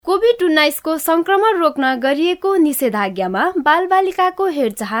COVID-19 को संक्रमण रोक्न गरिएको निषेधाज्ञामा बालबालिकाको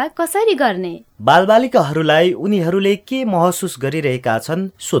हेरचाह कसरी गर्ने? बालबालिकाहरूलाई उनीहरूले के महसुस गरिरहेका छन्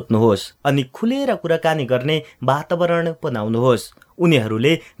सोध्नुहोस् अनि खुलेर कुराकानी गर्ने वातावरण बनाउनुहोस्।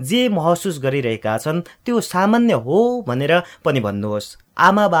 उनीहरूले जे महसुस गरिरहेका छन् त्यो सामान्य हो भनेर पनि भन्नुहोस्।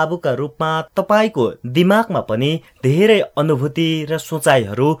 आमा बाबुका रूपमा तपाईको दिमागमा पनि धेरै अनुभूति र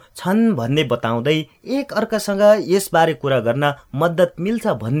सोचाइहरू छन् भन्ने बताउँदै एक अर्कासँग यसबारे कुरा गर्न मद्दत मिल्छ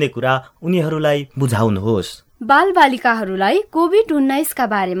भन्ने कुरा उनीहरूलाई बुझाउनुहोस्। बालबालिकाहरूलाई कोभिड-19 का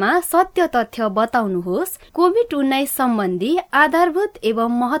बारेमा सत्य तथ्य बताउनुहोस्। कोभिड-19 सम्बन्धी आधारभूत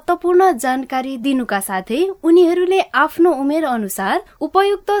एवं महत्वपूर्ण जानकारी दिनुका साथै उनीहरूले आफ्नो उमेर अनुसार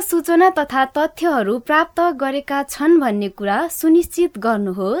उपयुक्त सूचना तथा तथ्यहरू प्राप्त गरेका छन् भन्ने कुरा सुनिश्चित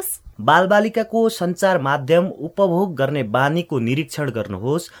गर्नुहोस्। बालबालिकाको सञ्चार माध्यम उपभोग गर्ने बानीको निरीक्षण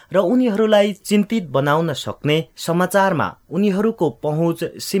गर्नुहोस् र उनीहरूलाई चिन्तित बनाउन सक्ने समाचारमा उनीहरूको पहुँच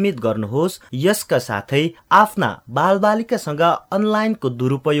सीमित गर्नुहोस्। यसका साथै आफ्ना बालबालिकासँग अनलाइनको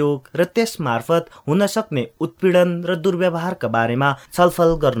दुरुपयोग र त्यस मार्फत हुन सक्ने उत्पीडन र दुर्व्यवहारका बारेमा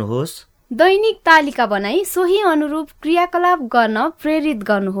छलफल गर्नुहोस्। दैनिक तालिका बनाई सोही अनुरूप क्रियाकलाप गर्न प्रेरित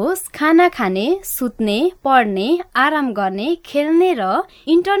गर्नुहोस्। खाना खाने, सुत्ने, पढ्ने, आराम गर्ने, खेल्ने र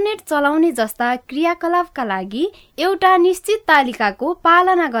इन्टरनेट चलाउने जस्ता क्रियाकलापका लागि एउटा निश्चित तालिकाको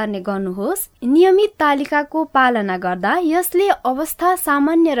पालना गर्ने गर्नुहोस्। नियमित तालिकाको पालना गर्दा यसले अवस्था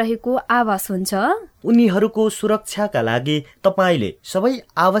सामान्य रहेको आभास हुन्छ। उनीहरूको सुरक्षाका लागि तपाईले सबै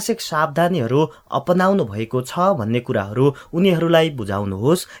आवश्यक सावधानीहरू अपनाउनु भएको छ भन्ने कुराहरू उनीहरूलाई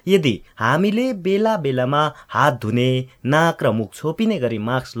बुझाउनुहोस्। यदि हामीले बेला बेलामा हात धुने, नाक र मुख छोपिने गरी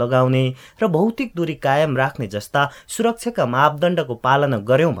मास्क लगाउने र भौतिक दूरी कायम राख्ने जस्ता सुरक्षाका मापदण्डको पालना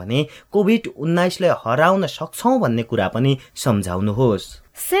गर्यौं भने कोभिड-19 लाई हराउन सक्छौं भन्ने कुरा पनि सम्झाउनुहोस्।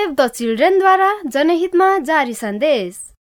 सेभ द चिल्ड्रेनद्वारा जनहितमा जारी सन्देश।